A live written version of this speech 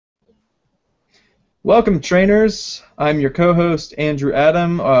Welcome, trainers. I'm your co-host, Andrew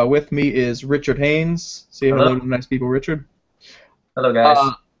Adam. With me is Richard Haynes. Say Hello. hello to the nice people, Richard. Hello, Uh,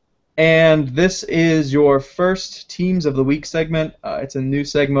 guys. and this is your first Teams of the Week segment. It's a new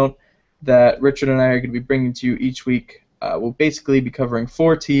segment that Richard and I are going to be bringing to you each week. We'll basically be covering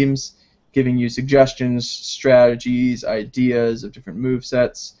four teams, giving you suggestions, strategies, ideas of different move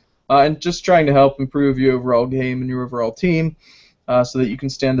sets, and just trying to help improve your overall game and your overall team. So that you can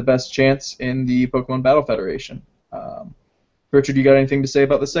stand the best chance in the Pokemon Battle Federation. Richard, you got anything to say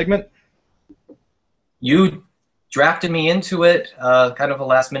about this segment? You drafted me into it, kind of a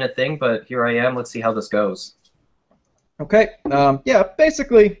last-minute thing, but here I am. Let's see how this goes. Okay. Yeah,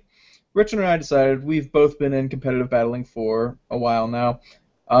 basically, Richard and I decided we've both been in competitive battling for a while now.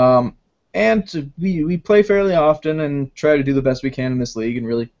 And we play fairly often and try to do the best we can in this league and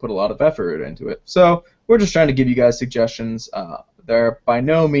really put a lot of effort into it. So we're just trying to give you guys suggestions. They're by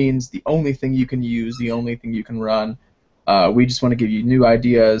no means the only thing you can use, the only thing you can run. We just want to give you new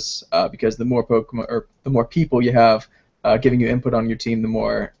ideas because the more Pokemon or the more people you have giving you input on your team, the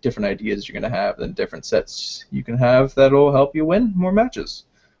more different ideas you're going to have, and different sets you can have that'll help you win more matches.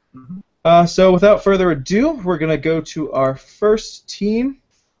 So without further ado, we're going to go to our first team.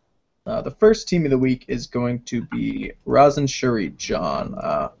 The first team of the week is going to be Razan Shuri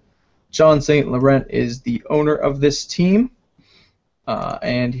John. John St. Laurent is the owner of this team,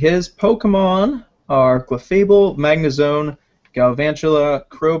 and his Pokemon are Clefable, Magnezone, Galvantula,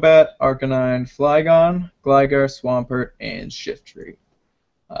 Crobat, Arcanine, Flygon, Gligar, Swampert, and Shiftry.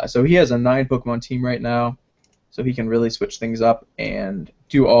 So he has a 9 Pokemon team right now, so he can really switch things up and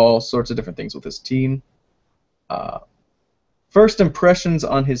do all sorts of different things with his team. First impressions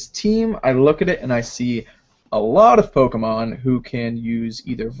on his team, I look at it and I see a lot of Pokemon who can use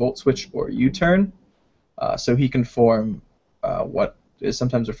either Volt Switch or U-Turn. So he can form what is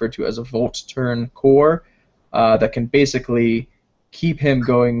sometimes referred to as a Volt Turn core that can basically keep him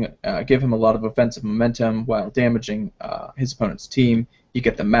going, give him a lot of offensive momentum while damaging his opponent's team. You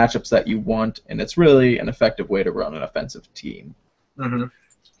get the matchups that you want, and it's really an effective way to run an offensive team. Mm-hmm.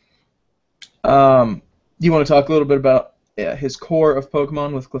 You want to talk a little bit about his core of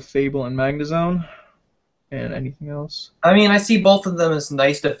Pokemon with Clefable and Magnezone? And anything else? I mean, I see both of them as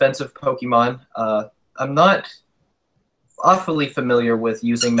nice defensive Pokemon. I'm not awfully familiar with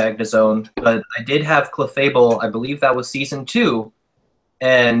using Magnezone, but I did have Clefable. I believe that was Season 2,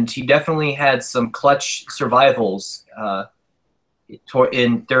 and he definitely had some clutch survivals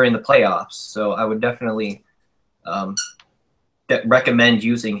during the playoffs. So I would definitely recommend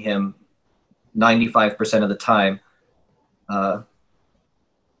using him 95% of the time.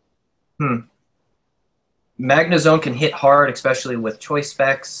 Magnezone can hit hard, especially with choice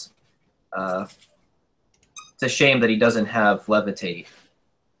specs. It's a shame that he doesn't have Levitate.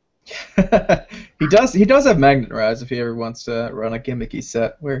 He does have Magnet Rise if he ever wants to run a gimmicky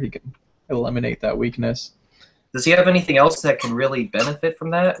set where he can eliminate that weakness. Does he have anything else that can really benefit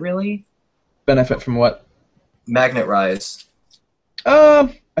from that, really? Benefit from what? Magnet Rise. I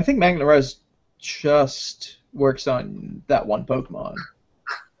think Magnet Rise just works on that one Pokemon.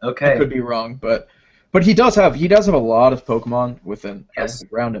 Okay. I could be wrong, but he does have a lot of Pokemon with an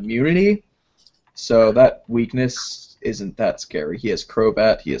ground immunity, so that weakness isn't that scary. He has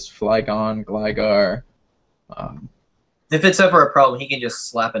Crobat, he has Flygon, Gligar. If it's ever a problem, he can just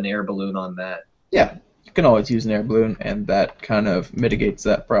slap an air balloon on that. Yeah, you can always use an air balloon, and that kind of mitigates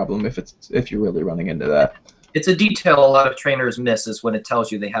that problem if you're really running into that. It's a detail a lot of trainers miss is when it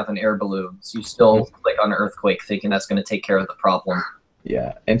tells you they have an air balloon. So you still click on Earthquake thinking that's going to take care of the problem.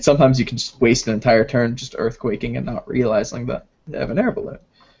 Yeah, and sometimes you can just waste an entire turn just earthquaking and not realizing that you have an air balloon.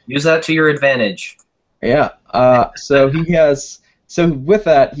 Use that to your advantage. Yeah. So with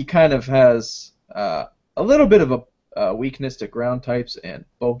that, he kind of has a little bit of a weakness to ground types and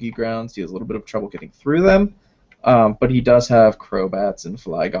bulky grounds. He has a little bit of trouble getting through them, but he does have Crobats and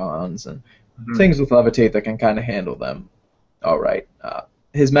Flygons and things with Levitate that can kind of handle them. All right.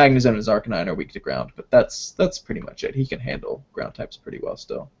 His Magnezone and his Arcanine are weak to ground, but that's pretty much it. He can handle ground types pretty well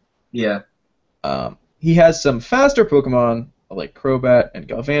still. Yeah. He has some faster Pokemon like Crobat and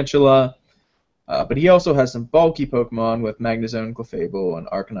Galvantula, but he also has some bulky Pokemon with Magnezone, Clefable, and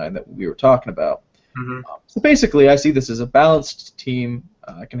Arcanine that we were talking about. So basically, I see this as a balanced team.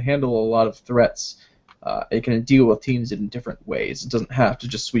 It can handle a lot of threats. It can deal with teams in different ways. It doesn't have to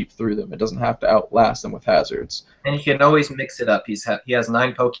just sweep through them. It doesn't have to outlast them with hazards. And he can always mix it up. He has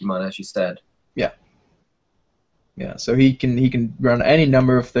 9 Pokemon, as you said. Yeah. Yeah. So he can run any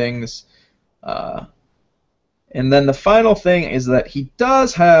number of things. And then the final thing is that he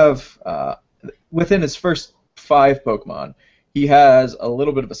does have within his first 5 Pokemon, he has a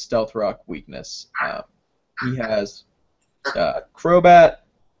little bit of a stealth rock weakness. He has Crobat,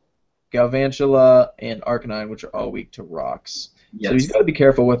 Galvantula, and Arcanine, which are all weak to rocks. Yes. So he's got to be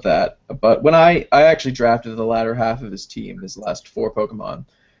careful with that. But when I actually drafted the latter half of his team, his last 4 Pokemon,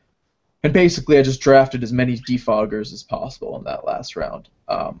 and basically I just drafted as many Defoggers as possible in that last round.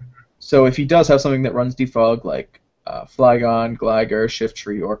 So if he does have something that runs Defog, like Flygon, Gligar,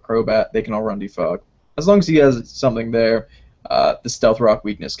 Shiftry, or Crobat, they can all run Defog. As long as he has something there, the Stealth Rock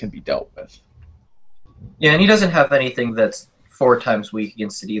weakness can be dealt with. Yeah, and he doesn't have anything that's 4 times weak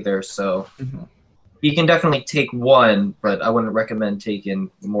against it either, so you can definitely take one, but I wouldn't recommend taking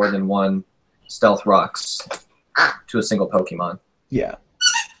more than 1 Stealth Rocks to a single Pokemon. Yeah.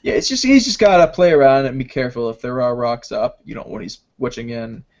 Yeah, he's just gotta play around and be careful if there are rocks up. You don't want he's switching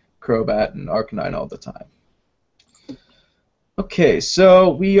in Crobat and Arcanine all the time. Okay, so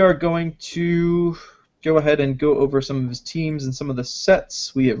we are going to go ahead and go over some of his teams and some of the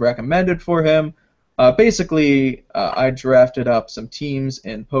sets we have recommended for him. Basically, I drafted up some teams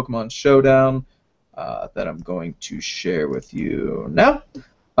in Pokemon Showdown that I'm going to share with you now.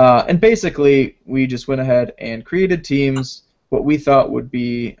 And basically, we just went ahead and created teams, what we thought would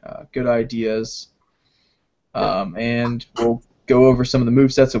be good ideas. And we'll go over some of the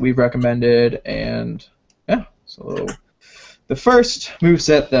movesets that we've recommended. And yeah, so the first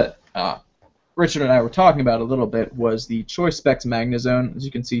moveset that Richard and I were talking about a little bit was the Choice Specs Magnezone. As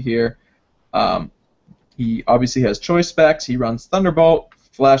you can see here, he obviously has Choice Specs. He runs Thunderbolt,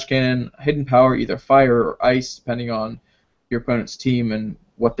 Flash Cannon, Hidden Power, either Fire or Ice, depending on your opponent's team and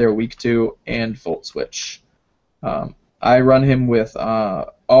what they're weak to, and Volt Switch. I run him with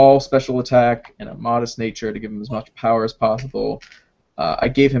all special attack and a modest nature to give him as much power as possible. I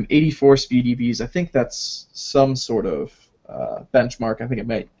gave him 84 speed EVs. I think that's some sort of benchmark. I think it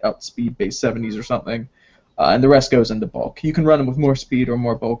might outspeed base 70s or something. And the rest goes into bulk. You can run him with more speed or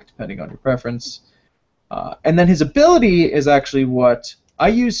more bulk depending on your preference. And then his ability is actually what I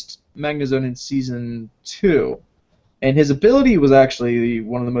used Magnezone in Season 2. And his ability was actually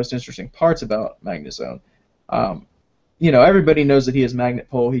one of the most interesting parts about Magnezone. You know, everybody knows that he has Magnet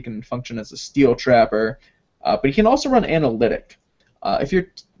Pull. He can function as a Steel Trapper. But he can also run Analytic. If your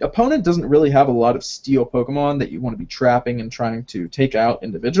opponent doesn't really have a lot of Steel Pokemon that you want to be trapping and trying to take out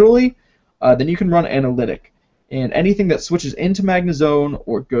individually, then you can run Analytic. And anything that switches into Magnezone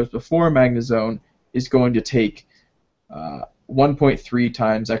or goes before Magnezone is going to take 1.3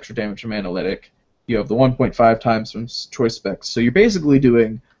 times extra damage from Analytic. You have the 1.5 times from Choice Specs. So you're basically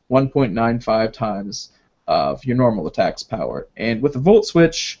doing 1.95 times of your normal attack's power. And with the Volt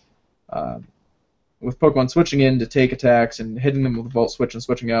Switch, with Pokemon switching in to take attacks and hitting them with the Volt Switch and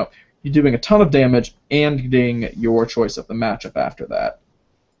switching out, you're doing a ton of damage and getting your choice of the matchup after that.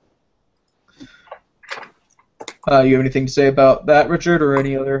 You have anything to say about that, Richard, or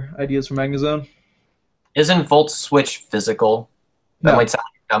any other ideas for Magnezone? Isn't Volt Switch physical? That No. might sound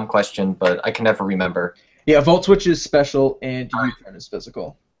like a dumb question, but I can never remember. Yeah, Volt Switch is special and U-turn is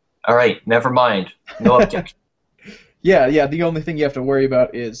physical. All right, never mind. No objection. Yeah, the only thing you have to worry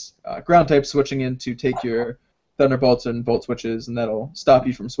about is ground type switching in to take your Thunderbolts and Volt Switches, and that'll stop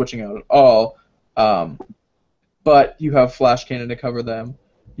you from switching out at all. But you have Flash Cannon to cover them.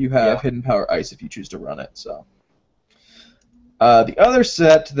 You have Hidden Power Ice if you choose to run it. So the other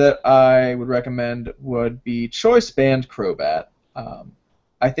set that I would recommend would be Choice Band Crobat.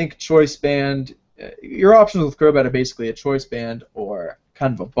 I think Choice Band, your options with Crobat are basically a Choice Band or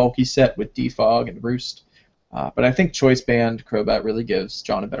kind of a bulky set with Defog and Roost. But I think Choice Band Crobat really gives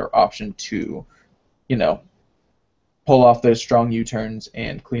John a better option to, you know, pull off those strong U-turns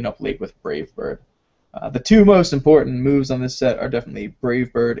and clean up late with Brave Bird. The two most important moves on this set are definitely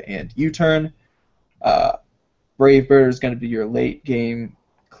Brave Bird and U-turn. Brave Bird is going to be your late game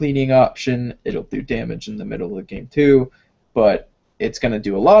cleaning option. It'll do damage in the middle of the game too, but it's going to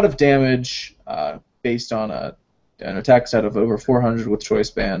do a lot of damage based on an attack set of over 400 with Choice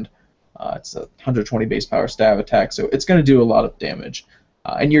Band. It's a 120 base power stab attack, so it's going to do a lot of damage.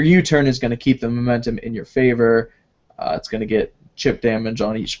 And your U-turn is going to keep the momentum in your favor. It's going to get chip damage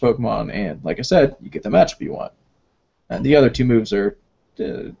on each Pokemon, and like I said, you get the matchup you want. And the other two moves are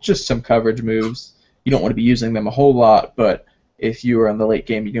just some coverage moves. You don't want to be using them a whole lot, but if you are in the late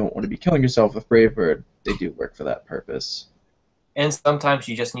game, you don't want to be killing yourself with Brave Bird. They do work for that purpose. And sometimes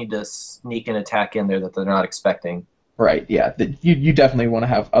you just need to sneak an attack in there that they're not expecting. Right, yeah. You definitely want to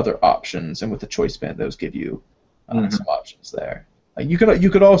have other options, and with the Choice Band, those give you some options there. You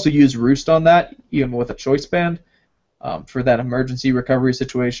could also use Roost on that, even with a Choice Band, for that emergency recovery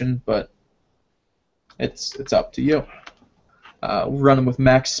situation, but it's up to you. We'll run them with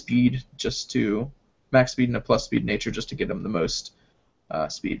max speed just to max speed and a plus speed nature just to get him the most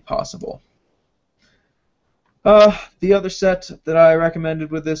speed possible. The other set that I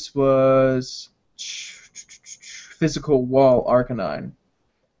recommended with this was Physical Wall Arcanine.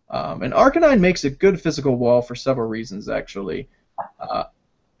 And Arcanine makes a good physical wall for several reasons, actually.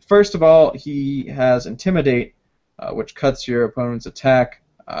 First of all, he has Intimidate, which cuts your opponent's attack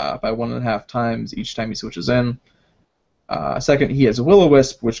by 1.5 times each time he switches in. Second, he has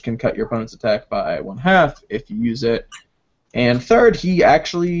Will-O-Wisp, which can cut your opponent's attack by 1/2 if you use it. And third, he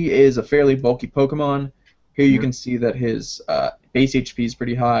actually is a fairly bulky Pokemon. Here you can see that his base HP is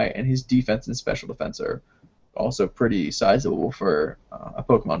pretty high, and his defense and special defense are also pretty sizable for a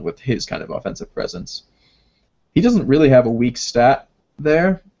Pokemon with his kind of offensive presence. He doesn't really have a weak stat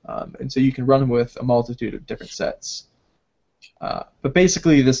there, and so you can run him with a multitude of different sets. But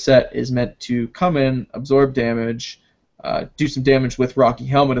basically, this set is meant to come in, absorb damage, do some damage with Rocky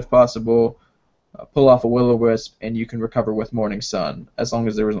Helmet if possible, pull off a Will-O-Wisp, and you can recover with Morning Sun. As long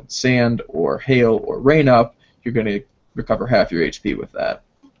as there isn't sand or hail or rain up, you're going to recover half your HP with that.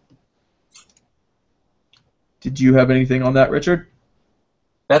 Did you have anything on that, Richard?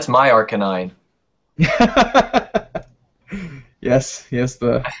 That's my Arcanine. Yes,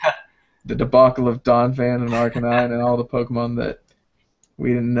 the debacle of Donphan and Arcanine and all the Pokemon that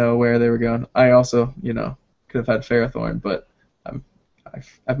we didn't know where they were going. I also, could have had Ferrothorn, but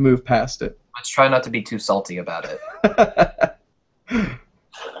I've moved past it. Let's try not to be too salty about it.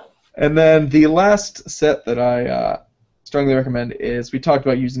 And then the last set that I strongly recommend is, we talked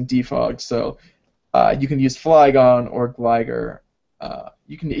about using Defog, so you can use Flygon or Gligar.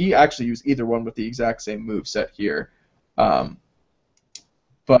 You can actually use either one with the exact same move set here.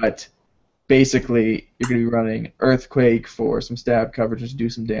 But basically, you're going to be running Earthquake for some stab coverage to do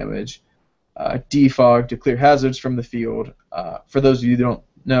some damage, Defog to clear hazards from the field. For those of you who don't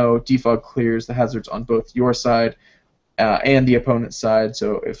know, Defog clears the hazards on both your side and the opponent's side.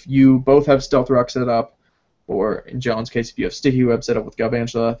 So if you both have Stealth Rock set up, or in John's case, if you have Sticky Web set up with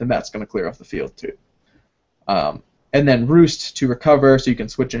Galvantula, then that's going to clear off the field too. And then Roost to recover, so you can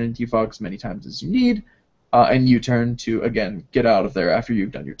switch in and defog as many times as you need, and U-turn to, again, get out of there after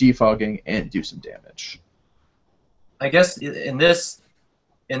you've done your defogging and do some damage. I guess in this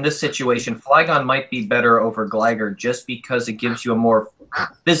situation, Flygon might be better over Gligar just because it gives you a more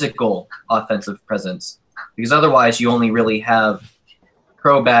physical offensive presence. Because otherwise, you only really have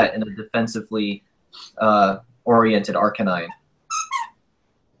Crobat and a defensively oriented Arcanine.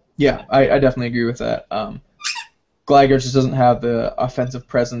 Yeah, I definitely agree with that. Gligar just doesn't have the offensive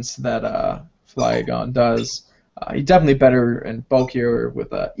presence that Flygon does. He's definitely better and bulkier with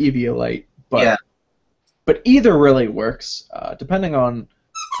Eviolite, but either really works, depending on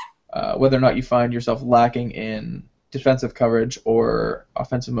whether or not you find yourself lacking in defensive coverage or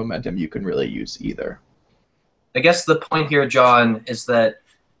offensive momentum. You can really use either. I guess the point here, John, is that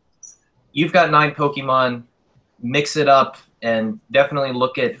you've got 9 Pokemon, mix it up, and definitely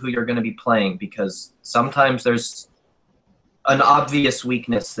look at who you're going to be playing, because sometimes there's an obvious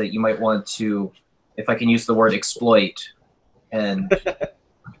weakness that you might want to, if I can use the word, exploit, and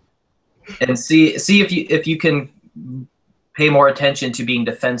see if you can pay more attention to being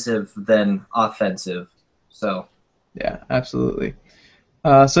defensive than offensive. So yeah, absolutely.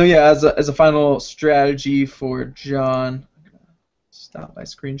 So yeah, as a final strategy for John, stop my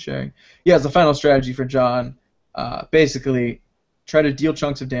screen sharing. Yeah, as a final strategy for John, basically try to deal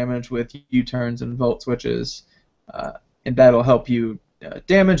chunks of damage with U-turns and Volt Switches, and that'll help you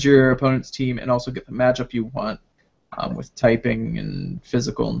damage your opponent's team and also get the matchup you want with typing and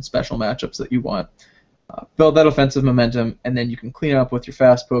physical and special matchups that you want. Build that offensive momentum, and then you can clean up with your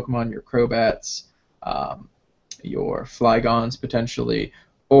fast Pokemon, your Crobats, your Flygons potentially,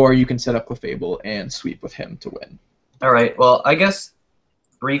 or you can set up Clefable and sweep with him to win. All right. Well, I guess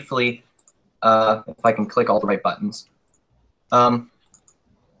briefly, if I can click all the right buttons. I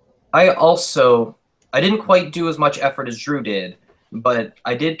didn't quite do as much effort as Drew did, but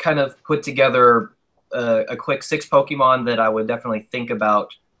I did kind of put together a quick 6 Pokemon that I would definitely think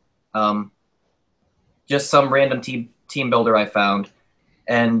about. Just some random team builder I found.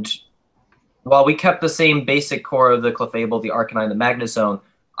 And while we kept the same basic core of the Clefable, the Arcanine, the Magnezone,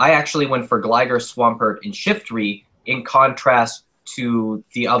 I actually went for Gligar, Swampert, and Shiftry in contrast to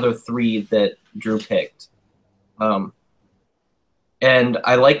the other 3 that Drew picked. And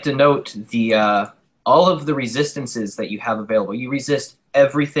I like to note all of the resistances that you have available. You resist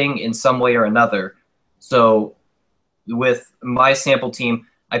everything in some way or another. So with my sample team,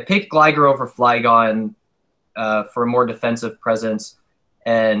 I picked Gligar over Flygon for a more defensive presence,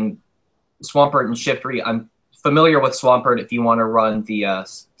 and Swampert and Shiftry I'm familiar with Swampert, if you want to run the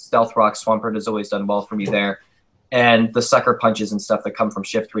Stealth Rock, Swampert has always done well for me there. And the sucker punches and stuff that come from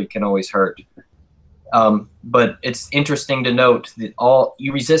Shift 3 can always hurt. But it's interesting to note that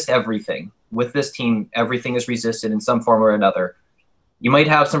you resist everything. With this team, everything is resisted in some form or another. You might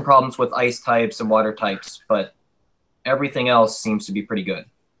have some problems with ice types and water types, but everything else seems to be pretty good.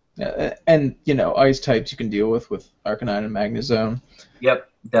 And, ice types you can deal with Arcanine and Magnezone. Yep,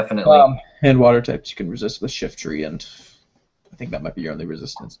 definitely. And water types you can resist with Shift Tree, and I think that might be your only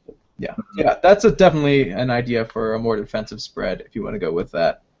resistance. But yeah, that's definitely an idea for a more defensive spread if you want to go with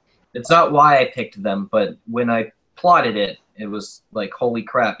that. It's not why I picked them, but when I plotted it, it was like, holy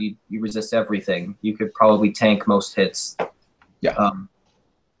crap, you resist everything. You could probably tank most hits. Yeah.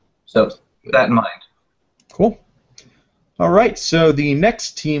 So keep that in mind. Cool. All right, so the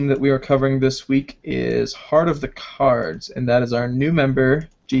next team that we are covering this week is Heart of the Cards, and that is our new member,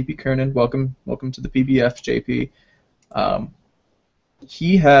 JP Kernan. Welcome to the PBF, JP.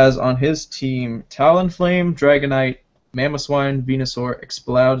 He has on his team Talonflame, Dragonite, Mamoswine, Venusaur,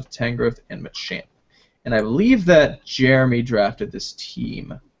 Exploud, Tangrowth, and Machamp. And I believe that Jeremy drafted this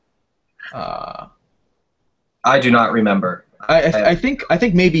team. I do not remember. I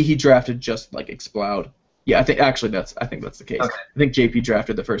think maybe he drafted just like Exploud. Yeah, I think that's the case. Okay. I think JP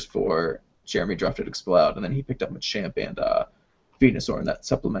drafted the first 4, Jeremy drafted Exploud, and then he picked up Machamp and Venusaur in that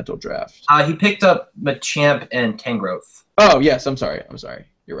supplemental draft. He picked up Machamp and Tangrowth. Oh yes, I'm sorry.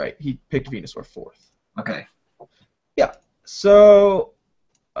 You're right. He picked Venusaur 4th. Okay. Yeah. So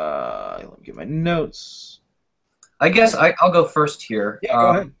let me get my notes. I guess I'll go first here. Yeah, go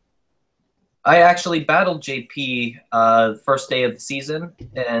ahead. I actually battled JP first day of the season,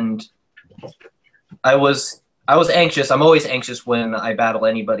 and I was anxious. I'm always anxious when I battle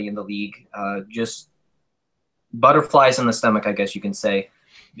anybody in the league. Just butterflies in the stomach, I guess you can say,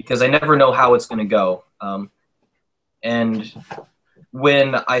 because I never know how it's going to go. And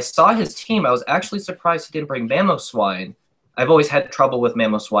when I saw his team, I was actually surprised he didn't bring Mamoswine. I've always had trouble with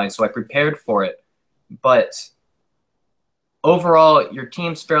Mamoswine, so I prepared for it. But overall, your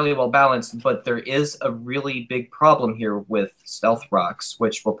team's fairly well balanced, but there is a really big problem here with Stealth Rocks,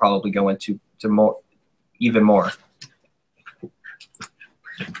 which we'll probably go into even more.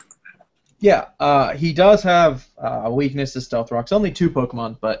 Yeah, he does have a weakness to Stealth Rocks. Only 2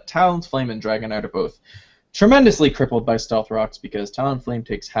 Pokemon, but Talonflame and Dragonite are both tremendously crippled by Stealth Rocks because Talonflame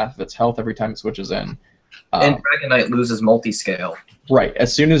takes half of its health every time it switches in. And Dragonite loses multi-scale. Right.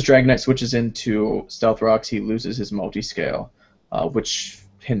 As soon as Dragonite switches into Stealth Rocks, he loses his multi-scale, which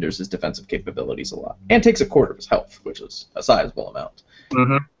hinders his defensive capabilities a lot. And takes a quarter of his health, which is a sizable amount.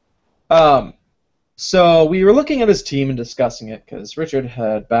 Mm-hmm. So we were looking at his team and discussing it because Richard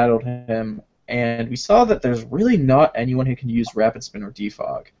had battled him, and we saw that there's really not anyone who can use Rapid Spin or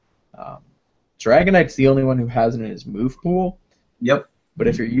Defog. Dragonite's the only one who has it in his move pool. Yep. But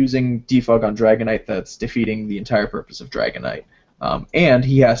if you're using Defog on Dragonite, that's defeating the entire purpose of Dragonite. And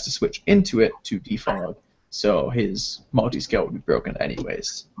he has to switch into it to Defog, so his multi-scale would be broken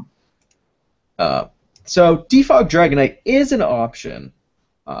anyways. So Defog Dragonite is an option,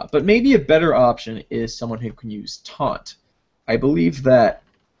 but maybe a better option is someone who can use Taunt. I believe that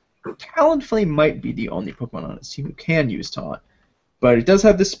Talonflame might be the only Pokemon on his team who can use Taunt, but it does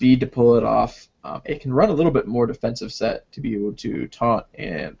have the speed to pull it off. It can run a little bit more defensive set to be able to Taunt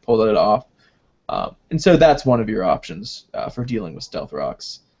and pull it off. And so that's one of your options for dealing with Stealth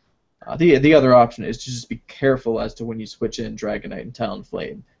Rocks. The other option is to just be careful as to when you switch in Dragonite and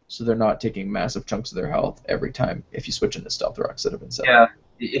Talonflame, so they're not taking massive chunks of their health every time if you switch into Stealth Rocks that have been set. Yeah,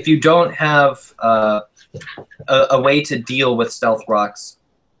 if you don't have a way to deal with Stealth Rocks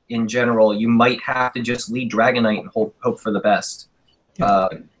in general, you might have to just lead Dragonite and hope for the best.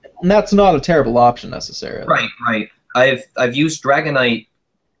 And that's not a terrible option necessarily. Right. I've used Dragonite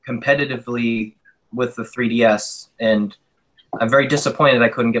competitively with the 3DS, and I'm very disappointed I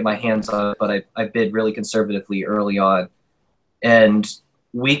couldn't get my hands on it, but I bid really conservatively early on. And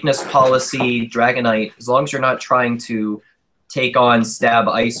weakness policy, Dragonite, as long as you're not trying to take on stab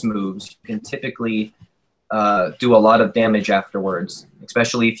ice moves, you can typically do a lot of damage afterwards,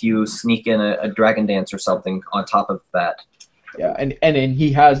 especially if you sneak in a Dragon Dance or something on top of that. Yeah, and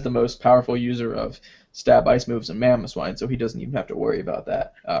he has the most powerful user of stab ice moves in Mamoswine, so he doesn't even have to worry about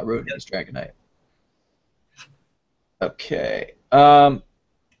that ruining his Dragonite. Okay.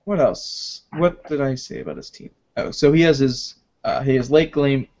 What else? What did I say about his team? Oh, so he has late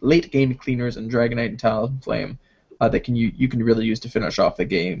game cleaners and Dragonite and Talonflame that you can really use to finish off the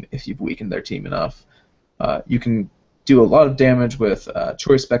game if you've weakened their team enough. You can do a lot of damage with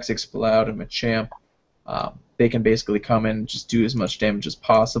Choice Specs, Exploud, and Machamp. They can basically come in and just do as much damage as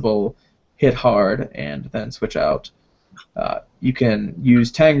possible, hit hard and then switch out. You can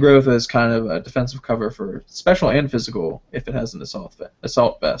use Tangrowth as kind of a defensive cover for special and physical if it has an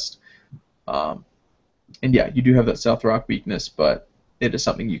assault vest. And yeah, you do have that South Rock weakness, but it is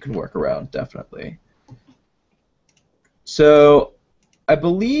something you can work around, definitely. So, I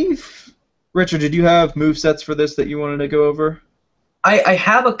believe, Richard, did you have movesets for this that you wanted to go over? I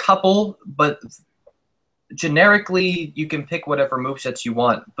have a couple, but generically you can pick whatever movesets you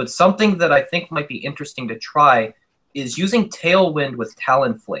want. But something that I think might be interesting to try is using Tailwind with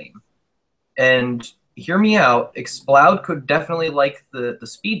Talonflame. And hear me out, Exploud could definitely like the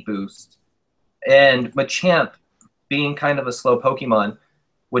speed boost, and Machamp, being kind of a slow Pokemon,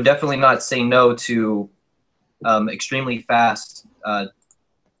 would definitely not say no to extremely fast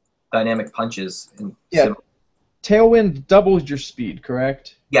dynamic punches. Yeah, Tailwind doubles your speed,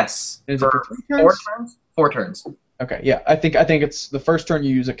 correct? Yes. Is for it for 3 turns? 4 turns. Okay, yeah, I think it's the first turn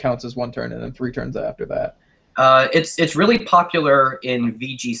you use it counts as 1 turn, and then 3 turns after that. It's really popular in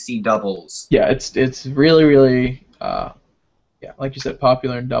VGC doubles. Yeah, it's really yeah, like you said,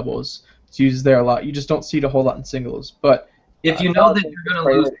 popular in doubles. It's used there a lot. You just don't see it a whole lot in singles. But if you know that you're going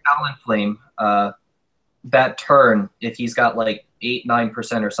to lose Talonflame that turn, if he's got like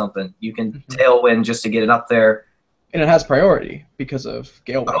 8-9% or something, you can Tailwind just to get it up there. And it has priority because of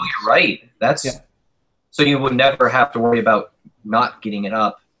Gale Wings. Oh, you're right. That's so you would never have to worry about not getting it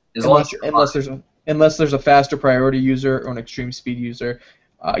up unless there's a faster priority user or an extreme speed user.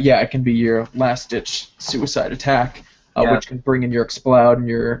 Yeah, it can be your last-ditch suicide attack, which can bring in your Exploud and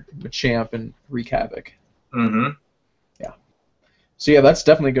your Machamp and wreak havoc. Mm-hmm. Yeah. So yeah, that's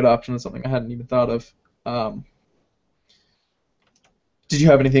definitely a good option. That's something I hadn't even thought of. Did you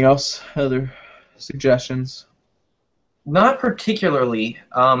have anything else? Other suggestions? Not particularly.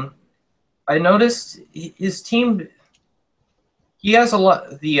 I noticed his team. He has a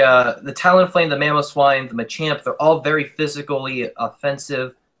lot. The Talonflame, the Mamoswine, the Machamp. They're all very physically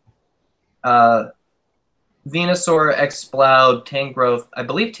offensive. Venusaur, Exploud, Tangrowth. I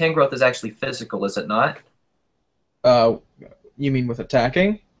believe Tangrowth is actually physical, is it not? You mean with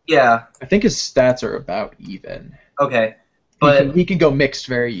attacking? Yeah. I think his stats are about even. Okay. But he can go mixed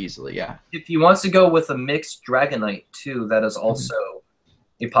very easily, yeah. If he wants to go with a mixed Dragonite too, that is also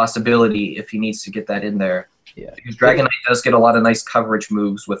a possibility if he needs to get that in there. Yeah. Because Dragonite does get a lot of nice coverage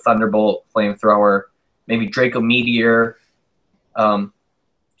moves with Thunderbolt, Flamethrower, maybe Draco Meteor.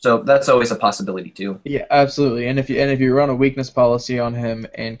 So that's always a possibility too. Yeah, absolutely. And if you run a weakness policy on him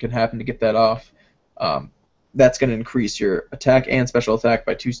and can happen to get that off, that's going to increase your attack and special attack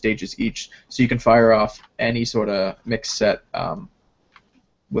by 2 stages each, so you can fire off any sort of mixed set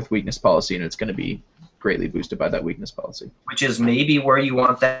with weakness policy, and it's going to be greatly boosted by that weakness policy. Which is maybe where you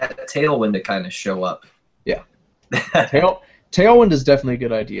want that Tailwind to kind of show up. Yeah. Tailwind is definitely a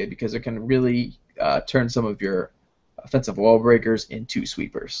good idea because it can really turn some of your offensive wall breakers into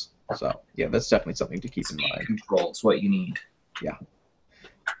sweepers. So, yeah, that's definitely something to keep in mind. Control is what you need. Yeah.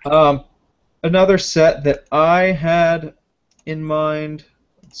 Another set that I had in mind,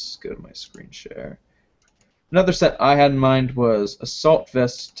 let's go to my screen share. Another set I had in mind was Assault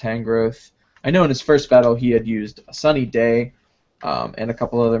Vest Tangrowth. I know in his first battle he had used a Sunny Day and a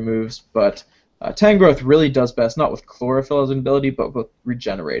couple other moves, but Tangrowth really does best, not with Chlorophyll as an ability, but with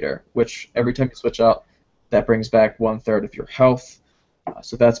Regenerator, which every time you switch out, that brings back 1/3 of your health.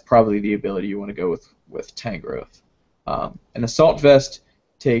 So that's probably the ability you want to go with Tangrowth. An Assault Vest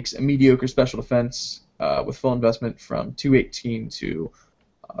takes a mediocre special defense with full investment from 218 to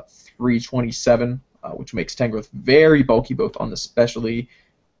 327, which makes Tangrowth very bulky both on the specially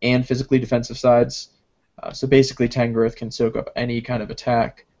and physically defensive sides. So basically Tangrowth can soak up any kind of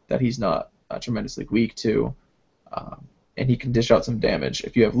attack that he's not tremendously weak to, and he can dish out some damage.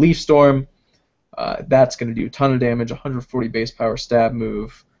 If you have Leaf Storm, that's going to do a ton of damage, 140 base power stab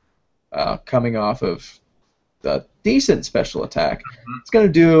move coming off of the decent special attack. It's going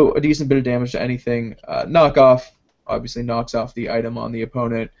to do a decent bit of damage to anything. Knockoff obviously knocks off the item on the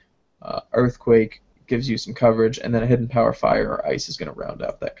opponent. Earthquake gives you some coverage, and then a Hidden Power Fire or Ice is going to round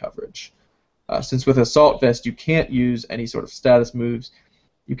out that coverage. Since with Assault Vest you can't use any sort of status moves,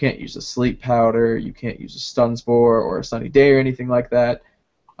 you can't use a Sleep Powder, you can't use a Stun Spore or a Sunny Day or anything like that,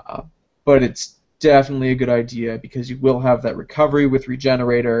 but it's definitely a good idea because you will have that recovery with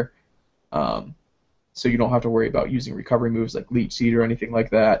Regenerator, so you don't have to worry about using recovery moves like Leech Seed or anything like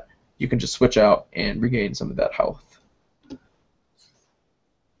that. You can just switch out and regain some of that health.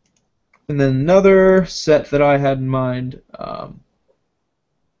 And then another set that I had in mind,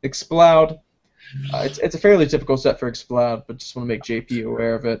 Exploud. It's a fairly typical set for Exploud, but just want to make JP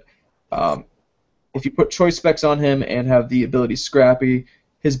aware of it. If you put Choice Specs on him and have the ability Scrappy,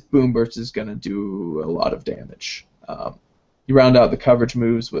 his Boom Burst is going to do a lot of damage. You round out the coverage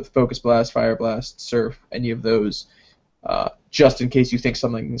moves with Focus Blast, Fire Blast, Surf, any of those, just in case you think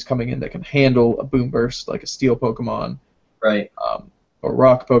something is coming in that can handle a Boom Burst, like a Steel Pokemon, Right. or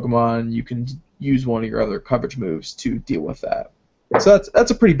Rock Pokemon. You can use one of your other coverage moves to deal with that. So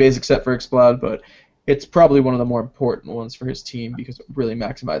that's a pretty basic set for Exploud, but it's probably one of the more important ones for his team because it really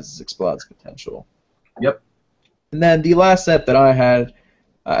maximizes Exploud's potential. Yep. And then the last set that I had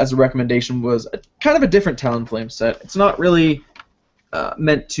as a recommendation was kind of a different Talonflame set. It's not really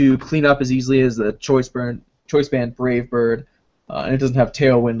meant to clean up as easily as the Choice Band Brave Bird, and it doesn't have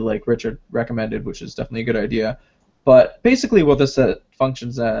Tailwind like Richard recommended, which is definitely a good idea. But basically what this set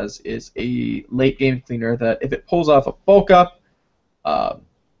functions as is a late game cleaner that if it pulls off a Bulk Up,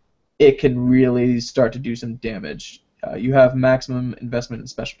 it can really start to do some damage. You have maximum investment in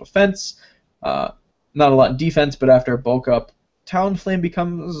special defense, not a lot in defense, but after a Bulk Up, Talonflame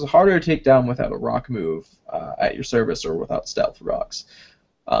becomes harder to take down without a rock move at your service or without stealth rocks.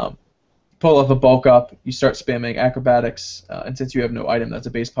 Pull off a Bulk Up, you start spamming Acrobatics, and since you have no item that's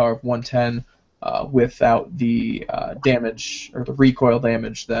a base power of 110, without the damage or the recoil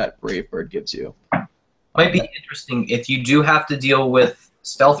damage that Brave Bird gives you. Might be interesting if you do have to deal with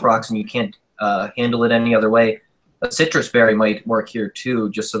Stealth Rocks and you can't handle it any other way. A Citrus Berry might work here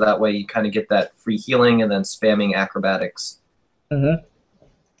too, just so that way you kind of get that free healing and then spamming Acrobatics. Mm-hmm.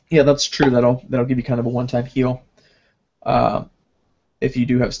 Yeah, that's true. That'll give you kind of a one-time heal. If you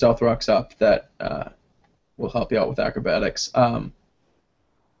do have Stealth Rocks up, that will help you out with Acrobatics.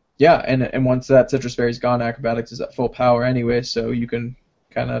 Yeah, and once that Citrus Berry's gone, Acrobatics is at full power anyway, so you can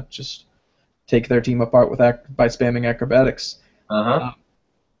kind of just take their team apart with by spamming Acrobatics.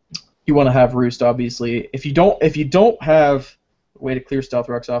 You want to have Roost, obviously. If you don't have a way to clear Stealth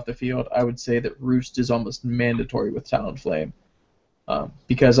Rocks off the field, I would say that Roost is almost mandatory with Talonflame.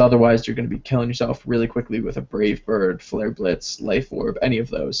 Because otherwise you're going to be killing yourself really quickly with a Brave Bird, Flare Blitz, Life Orb, any of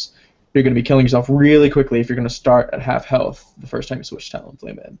those. You're going to be killing yourself really quickly if you're going to start at half health the first time you switch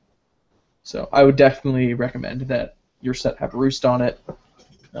Talonflame in. So I would definitely recommend that your set have Roost on it.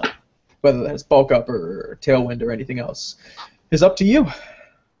 Whether that's Bulk Up or Tailwind or anything else is up to you.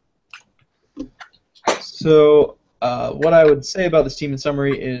 So what I would say about this team in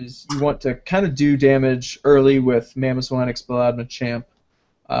summary is you want to kind of do damage early with Mamoswine, Exploud, Machamp,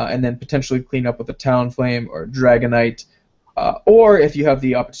 and then potentially clean up with a Talonflame or Dragonite. Or if you have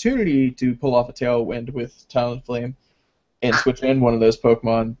the opportunity to pull off a Tailwind with Talonflame and switch in one of those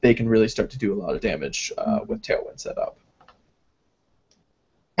Pokemon, they can really start to do a lot of damage with Tailwind set up.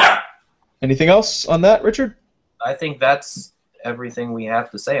 Anything else on that, Richard? I think that's everything we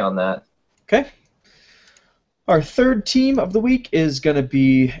have to say on that. Okay. Our third team of the week is going to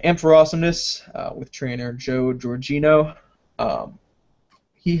be Ampharosinus with trainer Joe Giorgino.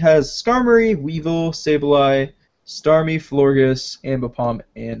 He has Skarmory, Weevil, Sableye, Starmie, Florges, Ambipom,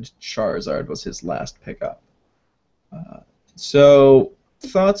 and Charizard was his last pickup. So,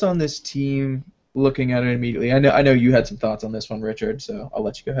 thoughts on this team looking at it immediately? I know you had some thoughts on this one, Richard, so I'll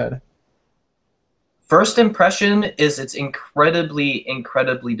let you go ahead. First impression is it's incredibly,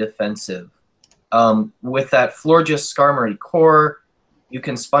 incredibly defensive. With that Florges Skarmory core, you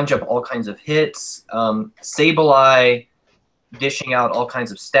can sponge up all kinds of hits. Sableye dishing out all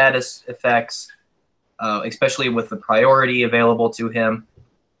kinds of status effects, especially with the priority available to him.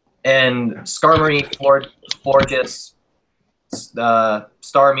 And Skarmory, Florges,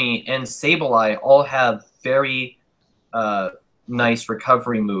 Starmie, and Sableye all have very nice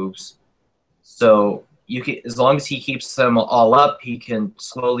recovery moves. So you can, as long as he keeps them all up, he can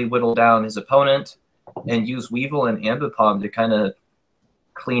slowly whittle down his opponent and use Weevil and Ambipom to kind of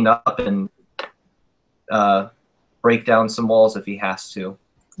clean up and break down some walls if he has to.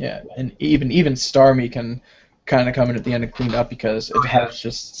 Yeah, and even Starmie can kind of come in at the end and clean up because it has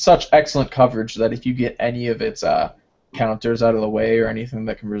just such excellent coverage that if you get any of its counters out of the way or anything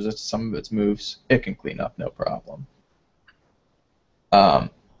that can resist some of its moves, it can clean up no problem.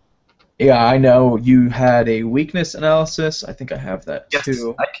 Yeah, I know you had a weakness analysis. I think I have that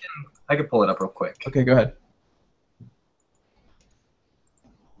too. I can pull it up real quick. Okay, go ahead.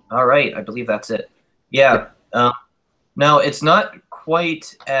 All right, I believe that's it. Yeah. Now it's not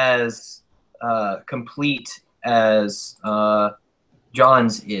quite as complete as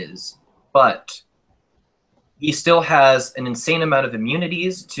John's is, but he still has an insane amount of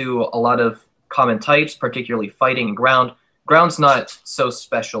immunities to a lot of common types, particularly fighting and ground. Ground's not so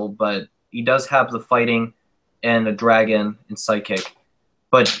special, but he does have the fighting and a dragon and psychic.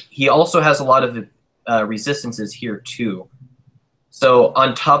 But he also has a lot of resistances here too. So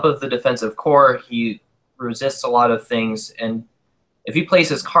on top of the defensive core, he resists a lot of things and if he plays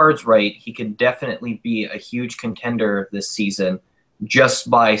his cards right, he could definitely be a huge contender this season just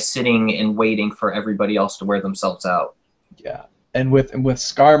by sitting and waiting for everybody else to wear themselves out. Yeah, and with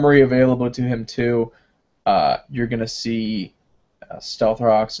Skarmory available to him too, you're gonna see Stealth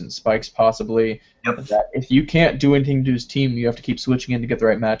Rocks and Spikes possibly. Yep. That if you can't do anything to his team, you have to keep switching in to get the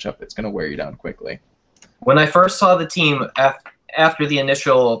right matchup. It's gonna wear you down quickly. When I first saw the team after the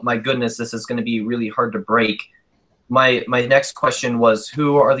initial, my goodness, this is going to be really hard to break. My next question was,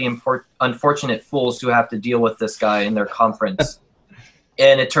 who are the unfortunate fools who have to deal with this guy in their conference?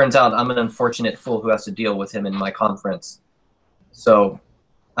 And it turns out I'm an unfortunate fool who has to deal with him in my conference. So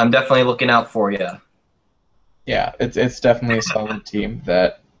I'm definitely looking out for you. Yeah, it's definitely a solid team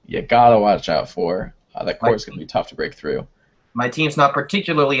that you gotta watch out for. That core is gonna be tough to break through. My team's not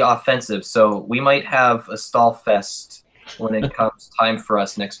particularly offensive, so we might have a stall fest when it comes time for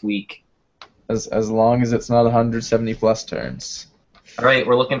us next week. As long as it's not 170 plus turns. All right,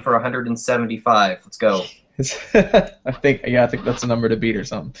 we're looking for 175. Let's go. I think that's a number to beat or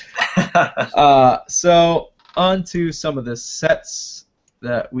something. So on to some of the sets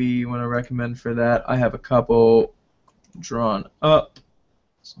that we want to recommend for that. I have a couple drawn up.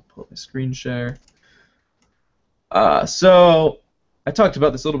 So I'll pull up my screen share. So I talked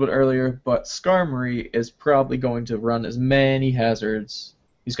about this a little bit earlier, but Skarmory is probably going to run as many hazards.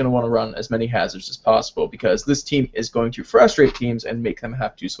 He's going to want to run as many hazards as possible because this team is going to frustrate teams and make them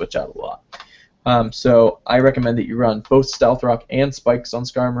have to switch out a lot. So I recommend that you run both Stealth Rock and Spikes on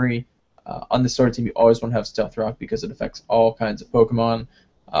Skarmory. On the sword team, you always want to have Stealth Rock because it affects all kinds of Pokemon,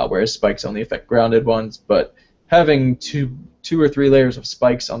 whereas Spikes only affect grounded ones. But having two or three layers of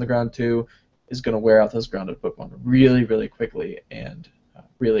Spikes on the ground too is going to wear out those grounded Pokemon really, really quickly and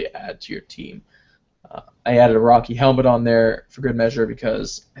really add to your team. I added a Rocky Helmet on there for good measure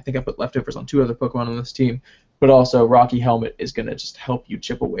because I think I put leftovers on 2 other Pokemon on this team, but also Rocky Helmet is going to just help you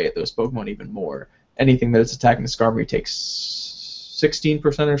chip away at those Pokemon even more. Anything that is attacking the Skarmory takes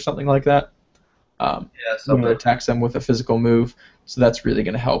 16% or something like that. When it attacks them with a physical move, so that's really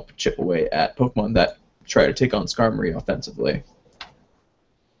going to help chip away at Pokemon that try to take on Skarmory offensively.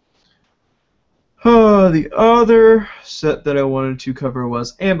 The other set that I wanted to cover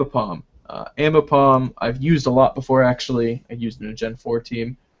was Ambipom. Ambipom I've used a lot before, actually. I used it in a Gen 4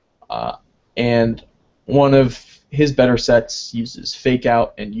 team. And one of his better sets uses Fake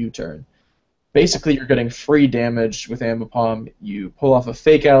Out and U-Turn. Basically, you're getting free damage with Ambipom. You pull off a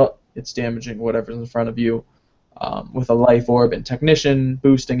Fake Out, it's damaging whatever's in front of you. With a Life Orb and Technician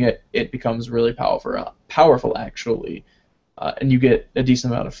boosting it, it becomes really powerful actually. And you get a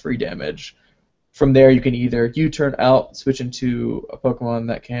decent amount of free damage. From there, you can either U-turn out, switch into a Pokemon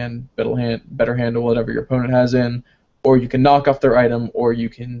that can better handle whatever your opponent has in, or you can knock off their item, or you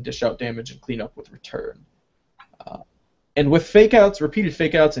can dish out damage and clean up with Return. And with Fake Outs, repeated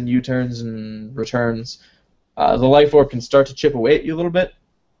Fake Outs and U-turns and returns, the Life Orb can start to chip away at you a little bit,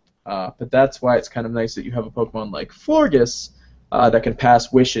 but that's why it's kind of nice that you have a Pokemon like Florges that can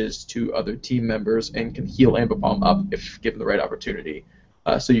pass wishes to other team members and can heal Ambipom up if given the right opportunity.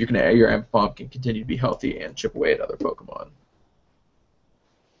 So your Ambipom can continue to be healthy and chip away at other Pokemon.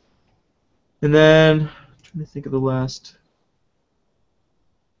 And then, I'm trying to think of the last.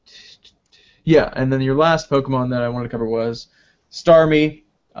 Yeah, and then your last Pokemon that I wanted to cover was Starmie.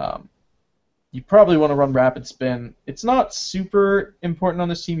 You probably want to run Rapid Spin. It's not super important on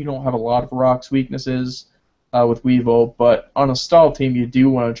this team. You don't have a lot of Rocks weaknesses with Weevil, but on a stall team, you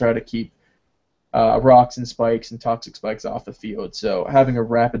do want to try to keep Rocks and Spikes and Toxic Spikes off the field. So having a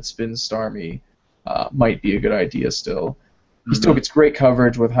Rapid Spin Starmie might be a good idea still. He still gets great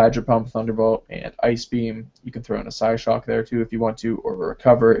coverage with Hydro Pump, Thunderbolt, and Ice Beam. You can throw in a Psyshock there too if you want to, or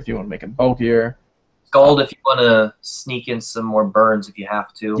Recover if you want to make him bulkier. Scald if you want to sneak in some more burns if you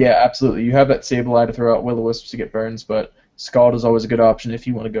have to. Yeah, absolutely. You have that Sableye to throw out Will-O-Wisps to get burns, but Scald is always a good option if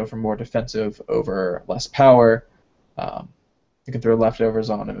you want to go for more defensive over less power. You can throw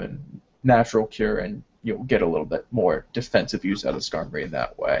leftovers on him and Natural Cure, and you'll get a little bit more defensive use out of Skarmory in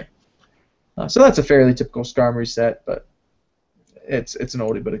that way. So that's a fairly typical Skarmory set, but it's an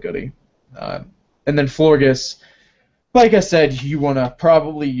oldie but a goodie. And then Florges, like I said, you want to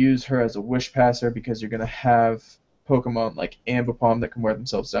probably use her as a Wish Passer because you're going to have Pokemon like Ambipom that can wear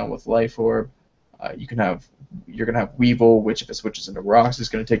themselves down with Life Orb. You're going to have Weevil, which if it switches into Rocks is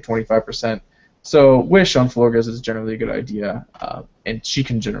going to take 25%. So Wish on Florges is generally a good idea, and she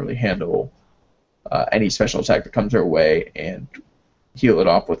can generally handle any special attack that comes her way and heal it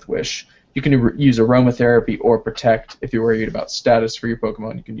off with Wish. You can use Aromatherapy or Protect. If you're worried about status for your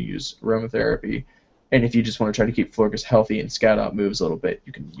Pokemon, you can use Aromatherapy. And if you just want to try to keep Florges healthy and scout out moves a little bit,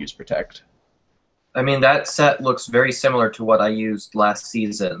 you can use Protect. I mean, that set looks very similar to what I used last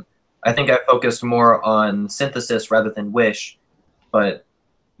season. I think I focused more on Synthesis rather than Wish, but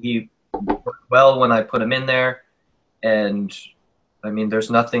he worked well when I put him in there. And I mean, there's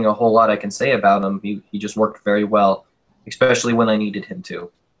nothing a whole lot I can say about him. He just worked very well, especially when I needed him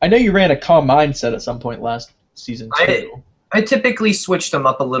to. I know you ran a Calm Mindset at some point last season too. I typically switched them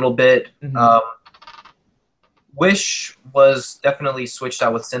up a little bit. Mhm. Wish was definitely switched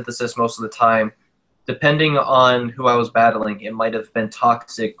out with Synthesis most of the time. Depending on who I was battling, it might have been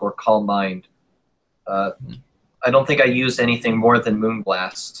Toxic or Calm Mind. I don't think I used anything more than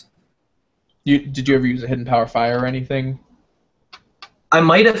Moonblast. Did you ever use a Hidden Power Fire or anything? I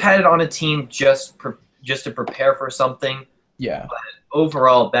might have had it on a team just to prepare for something. Yeah. But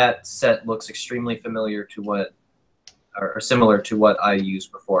overall, that set looks extremely familiar to what, or similar to what I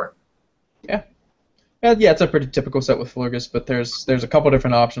used before. Yeah. Yeah, it's a pretty typical set with Florges, but there's a couple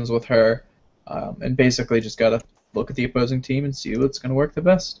different options with her, and basically just gotta look at the opposing team and see what's gonna work the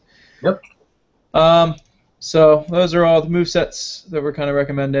best. Yep. So those are all the movesets that we're kind of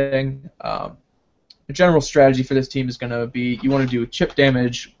recommending. The general strategy for this team is going to be you want to do chip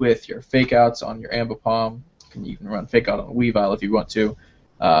damage with your fake outs on your Ambipom. You can run fake out on Weavile if you want to.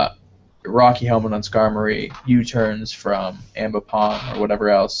 Your Rocky Helmet on Skarmory, U-turns from Ambipom or whatever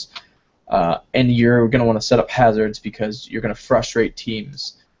else. And you're going to want to set up hazards because you're going to frustrate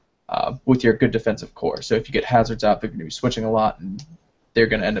teams with your good defensive core. So if you get hazards out, they're going to be switching a lot, and they're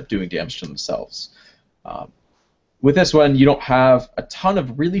going to end up doing damage to themselves. With this one, you don't have a ton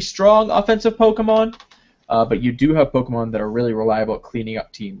of really strong offensive Pokemon, but you do have Pokemon that are really reliable at cleaning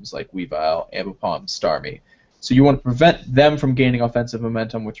up teams like Weavile, Ambipom, Starmie. So you want to prevent them from gaining offensive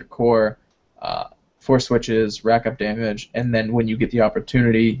momentum with your core, force switches, rack up damage, and then when you get the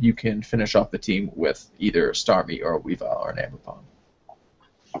opportunity, you can finish off the team with either a Starmie or a Weavile or an Ambipom.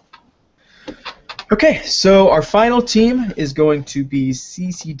 Okay, so our final team is going to be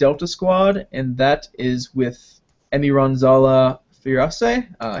CC Delta Squad, and that is with Emiranzala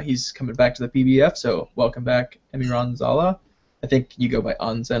Firase. He's coming back to the PBF, so welcome back, Emiranzala. I think you go by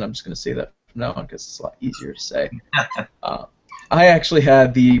Anza, and I'm just going to say that from now on because it's a lot easier to say. I actually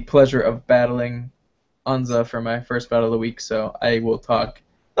had the pleasure of battling Anza for my first battle of the week, so I will talk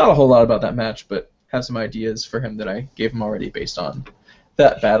not a whole lot about that match, but have some ideas for him that I gave him already based on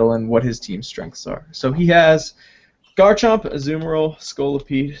that battle and what his team's strengths are. So he has Garchomp, Azumarill,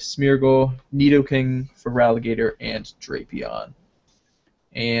 Scolipede, Smeargle, Nidoking, Feraligatr, and Drapion.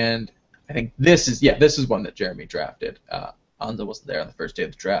 And I think this is one that Jeremy drafted. Anza wasn't there on the first day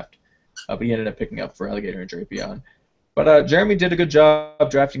of the draft, but he ended up picking up Feraligatr and Drapion. But Jeremy did a good job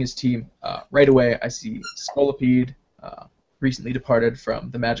drafting his team. Right away, I see Scolipede, recently departed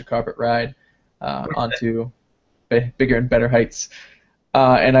from the Magic Carpet ride onto bigger and better heights.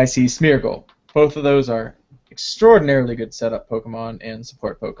 And I see Smeargle. Both of those are extraordinarily good setup Pokemon and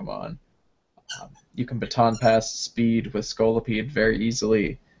support Pokemon. You can Baton Pass speed with Scolipede very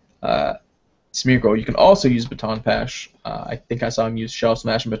easily. Smeargle, you can also use Baton Pass. I think I saw him use Shell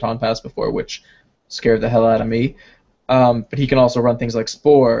Smash and Baton Pass before, which scared the hell out of me. But he can also run things like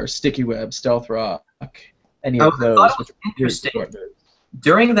Spore, Sticky Web, Stealth Rock, any of those. That was interesting.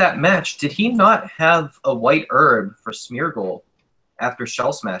 During that match, did he not have a white herb for Smeargle after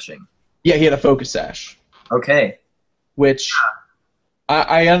Shell Smashing? Yeah, he had a Focus Sash. Okay. Which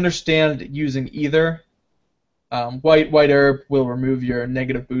I understand using either. White Herb will remove your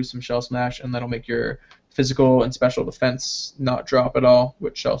negative boost from Shell Smash, and that'll make your physical and special defense not drop at all,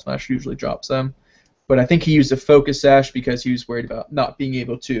 which Shell Smash usually drops them. But I think he used a Focus Sash because he was worried about not being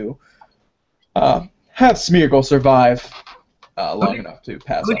able to have Smeargle survive long enough to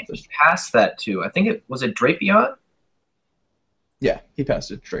pass Who off did this. he pass that to? I think was it Drapion? Yeah, he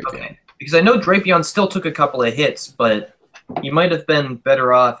passed it Drapion. Okay. Because I know Drapion still took a couple of hits, but you might have been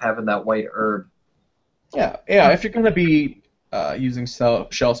better off having that white herb. Yeah. If you're going to be using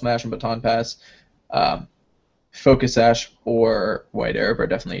Shell Smash and Baton Pass, Focus Sash or White Herb are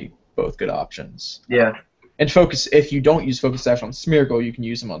definitely both good options. Yeah. And if you don't use Focus Sash on Smeargle, you can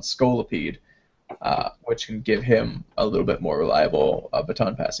use him on Scolipede, which can give him a little bit more reliable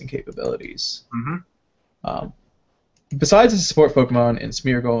baton passing capabilities. Mm-hmm. Besides the support Pokemon in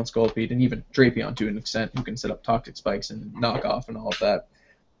Smeargle and Scolipede, and even Drapion to an extent, who can set up Toxic Spikes and knock off and all of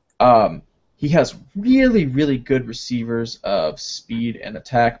that, he has really, really good receivers of speed and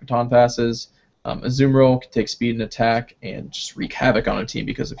attack baton passes. Azumarill can take speed and attack and just wreak havoc on a team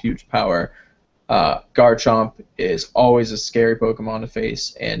because of huge power. Garchomp is always a scary Pokemon to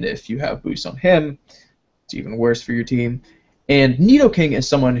face, and if you have boost on him, it's even worse for your team. And Nidoking is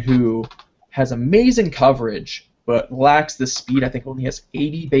someone who has amazing coverage, but lacks the speed. I think only has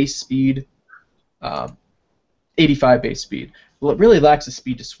 80 base speed, um, 85 base speed. Well, it really lacks the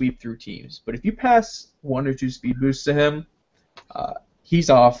speed to sweep through teams. But if you pass 1 or 2 speed boosts to him, he's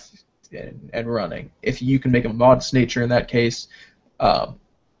off and running. If you can make him modest nature in that case,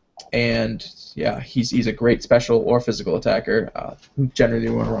 and yeah, he's a great special or physical attacker. Generally,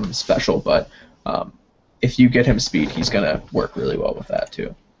 we want to run him special, but if you get him speed, he's gonna work really well with that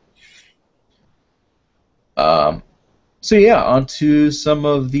too. So yeah, on to some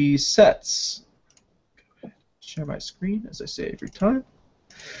of the sets. Share my screen as I say every time.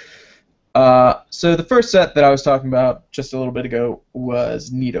 So the first set that I was talking about just a little bit ago was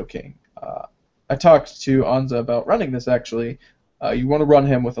Nidoking. I talked to Anza about running this actually. You want to run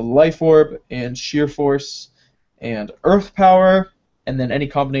him with a Life Orb and Sheer Force and Earth Power, and then any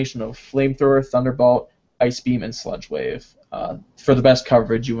combination of Flamethrower, Thunderbolt, Ice Beam, and Sludge Wave. For the best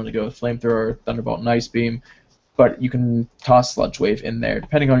coverage, you want to go with Flamethrower, Thunderbolt, and Ice Beam, but you can toss Sludge Wave in there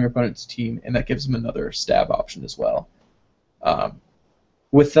depending on your opponent's team, and that gives them another stab option as well.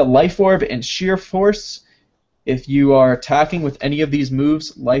 With the Life Orb and Sheer Force, if you are attacking with any of these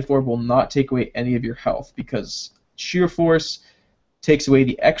moves, Life Orb will not take away any of your health because Sheer Force takes away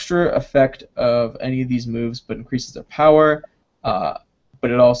the extra effect of any of these moves but increases their power, but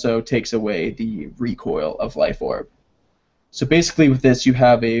it also takes away the recoil of Life Orb. So basically with this you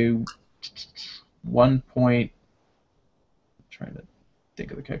have a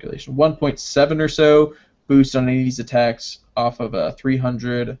 1.7 or so boost on any of these attacks off of a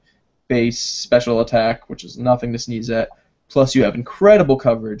 300 base special attack, which is nothing to sneeze at, plus you have incredible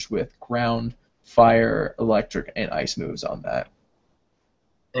coverage with ground, fire, electric, and ice moves on that.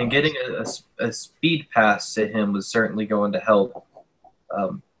 And getting a speed pass to him was certainly going to help.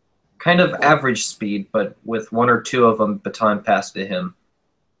 Kind of average speed, but with 1 or 2 of them baton pass to him,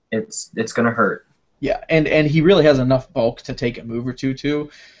 it's going to hurt. Yeah, and he really has enough bulk to take a move or two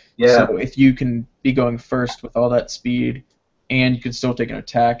too. Yeah. So if you can be going first with all that speed, and you can still take an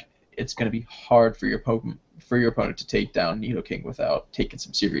attack, it's going to be hard for your opponent to take down Nidoking without taking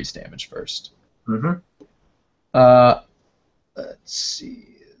some serious damage first. Mm-hmm. Let's see.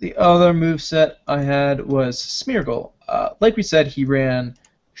 The other moveset I had was Smeargle. Like we said, he ran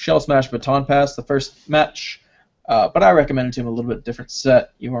Shell Smash Baton Pass the first match, but I recommended to him a little bit different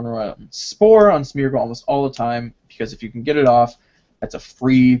set. You want to run Spore on Smeargle almost all the time, because if you can get it off, that's a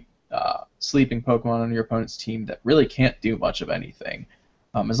free sleeping Pokemon on your opponent's team that really can't do much of anything.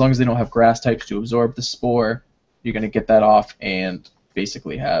 As long as they don't have grass types to absorb the Spore, you're going to get that off and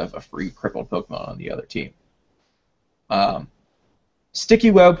basically have a free crippled Pokemon on the other team.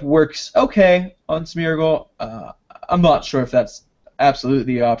 Sticky Web works okay on Smeargle. I'm not sure if that's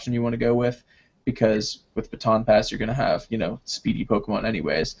absolutely the option you want to go with, because with Baton Pass you're going to have, speedy Pokemon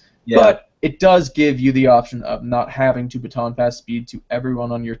anyways. Yeah. But it does give you the option of not having to Baton Pass speed to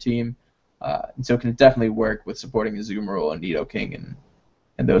everyone on your team, and so it can definitely work with supporting Azumarill and Nidoking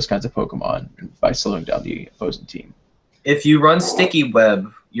and those kinds of Pokemon by slowing down the opposing team. If you run Sticky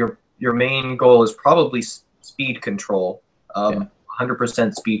Web, your main goal is probably speed control.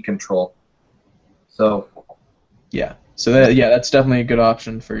 100% speed control. So that's definitely a good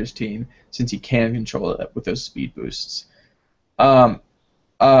option for his team, since he can control it with those speed boosts.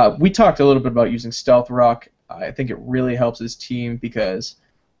 We talked a little bit about using Stealth Rock. I think it really helps his team because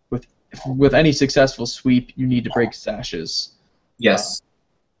with any successful sweep, you need to break sashes. Yes.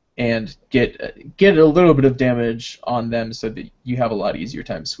 And get a little bit of damage on them so that you have a lot easier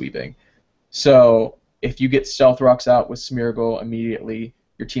time sweeping. So if you get Stealth Rocks out with Smeargle immediately,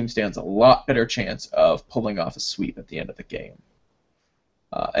 your team stands a lot better chance of pulling off a sweep at the end of the game.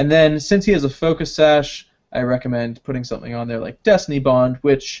 And then, since he has a Focus Sash, I recommend putting something on there like Destiny Bond,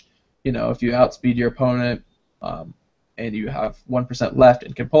 which, if you outspeed your opponent and you have 1% left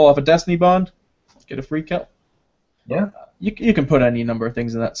and can pull off a Destiny Bond, get a free kill. Yeah. You can put any number of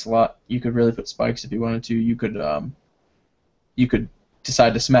things in that slot. You could really put spikes if you wanted to. You could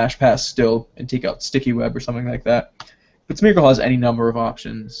decide to smash past still and take out Sticky Web or something like that. But Smeargle has any number of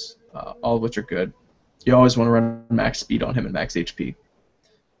options, all of which are good. You always want to run max speed on him and max HP.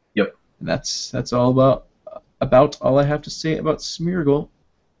 Yep. And that's all about all I have to say about Smeargle.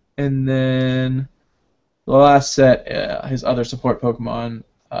 And then the last set, his other support Pokemon,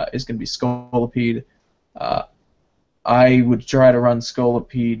 is going to be Scolipede. I would try to run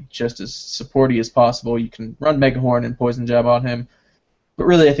Scolipede just as supporty as possible. You can run Megahorn and Poison Jab on him, but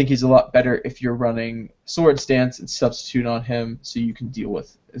really I think he's a lot better if you're running Sword Stance and Substitute on him, so you can deal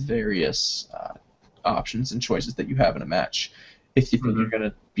with various options and choices that you have in a match. If you think you're going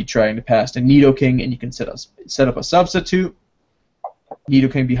to be trying to pass a Nidoking and you can set up a Substitute,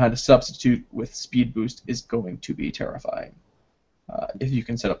 Nidoking behind a Substitute with Speed Boost is going to be terrifying. If you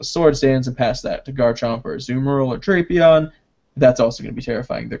can set up a Swords Dance and pass that to Garchomp or Azumarill or Drapion, that's also going to be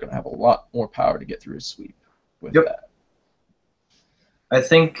terrifying. They're going to have a lot more power to get through a sweep with that. I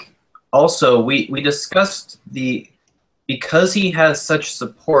think also we discussed because he has such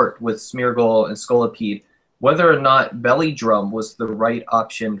support with Smeargle and Scolipede, whether or not Belly Drum was the right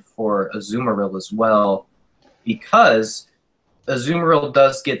option for Azumarill as well, because Azumarill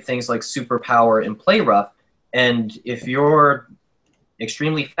does get things like Superpower and Play Rough, and if you're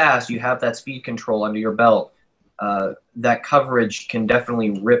extremely fast, you have that speed control under your belt, that coverage can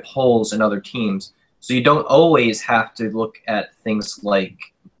definitely rip holes in other teams. So you don't always have to look at things like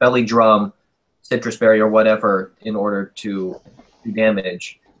Belly Drum, Citrus Berry, or whatever in order to do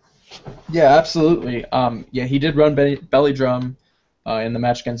damage. Yeah, absolutely. Yeah, he did run Belly Drum in the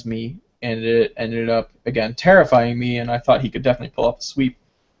match against me, and it ended up, again, terrifying me, and I thought he could definitely pull off a sweep,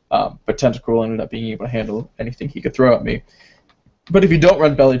 but Tentacruel ended up being able to handle anything he could throw at me. But if you don't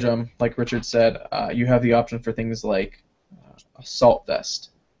run Belly Drum, like Richard said, you have the option for things like Assault Vest,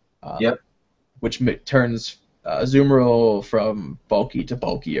 which turns Azumarill from bulky to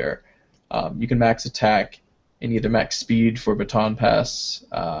bulkier. You can max attack and either max speed for Baton Pass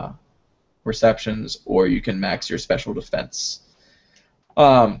receptions, or you can max your special defense.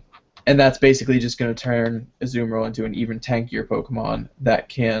 And that's basically just going to turn Azumarill into an even tankier Pokemon that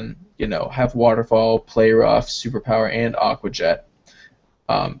can, have Waterfall, Play Rough, Superpower, and Aqua Jet.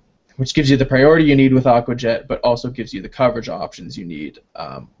 Which gives you the priority you need with Aqua Jet, but also gives you the coverage options you need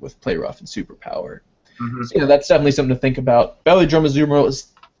with Play Rough and Superpower. So that's definitely something to think about. Belly Drum Azumarill is,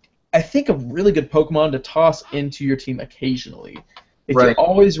 I think, a really good Pokemon to toss into your team occasionally. If you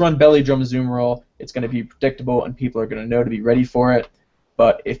always run Belly Drum Azumarill, it's going to be predictable and people are going to know to be ready for it.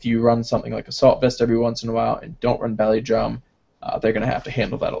 But if you run something like Assault Vest every once in a while and don't run Belly Drum, they're going to have to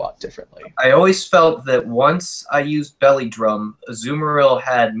handle that a lot differently. I always felt that once I used Belly Drum, Azumarill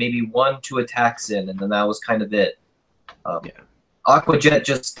had maybe 1-2 attacks in, and then that was kind of it. Aqua Jet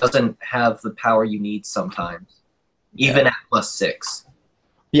just doesn't have the power you need sometimes, even at +6.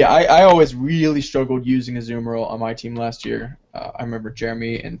 Yeah, I always really struggled using Azumarill on my team last year. I remember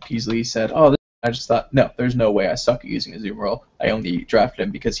Jeremy and Peasley said, I just thought, no, there's no way I suck at using Azumarill. I only drafted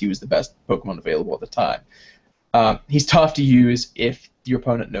him because he was the best Pokemon available at the time. He's tough to use if your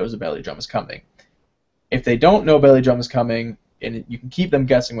opponent knows a Belly Drum is coming. If they don't know Belly Drum is coming, and you can keep them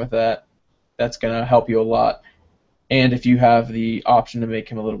guessing with that, that's going to help you a lot. And if you have the option to make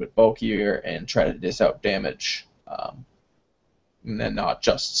him a little bit bulkier and try to dish out damage, and then not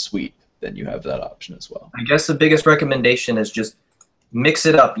just sweep, then you have that option as well. I guess the biggest recommendation is just mix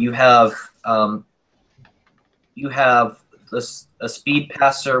it up. You have a speed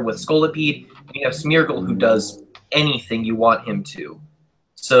passer with Scolipede, and you have Smeargle who does anything you want him to.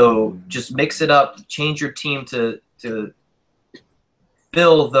 So just mix it up, change your team to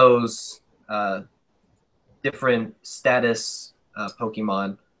fill those different status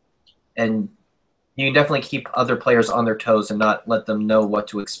Pokemon, and you can definitely keep other players on their toes and not let them know what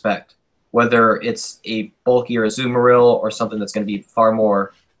to expect, whether it's a bulkier Azumarill or something that's going to be far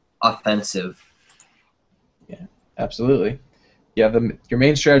more offensive. Yeah, absolutely. Yeah, your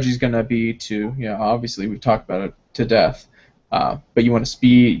main strategy is going to be to, obviously we've talked about it to death, but you want to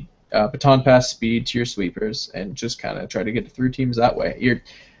speed, Baton Pass speed to your sweepers and just kind of try to get through teams that way.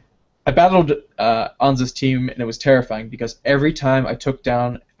 I battled Anza's team, and it was terrifying because every time I took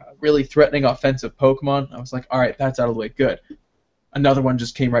down a really threatening offensive Pokemon, I was like, all right, that's out of the way, good. Another one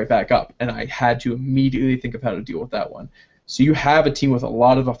just came right back up, and I had to immediately think of how to deal with that one. So you have a team with a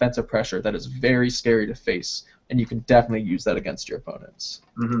lot of offensive pressure that is very scary to face, and you can definitely use that against your opponents.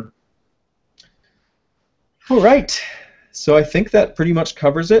 All right, so I think that pretty much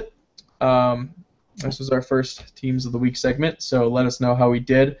covers it. This was our first Teams of the Week segment, so let us know how we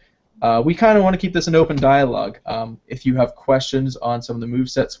did. We kind of want to keep this an open dialogue. If you have questions on some of the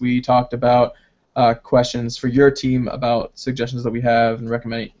movesets we talked about, questions for your team about suggestions that we have and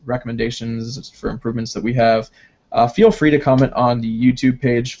recommendations for improvements that we have, feel free to comment on the YouTube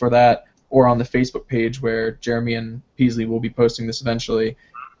page for that, or on the Facebook page where Jeremy and Peasley will be posting this eventually.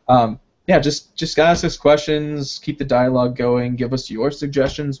 Just ask us questions, keep the dialogue going, give us your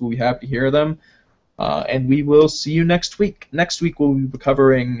suggestions. We'll be happy to hear them. And we will see you next week. Next week we'll be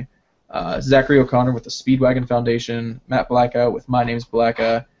covering Zachary O'Connor with the Speedwagon Foundation, Matt Blacka with My Name's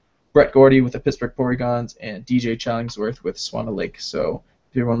Blacka, Brett Gordy with the Pittsburgh Porygons, and DJ Challingsworth with Swana Lake. So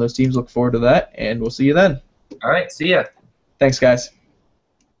if you're one of those teams, look forward to that, and we'll see you then. All right, see ya. Thanks, guys.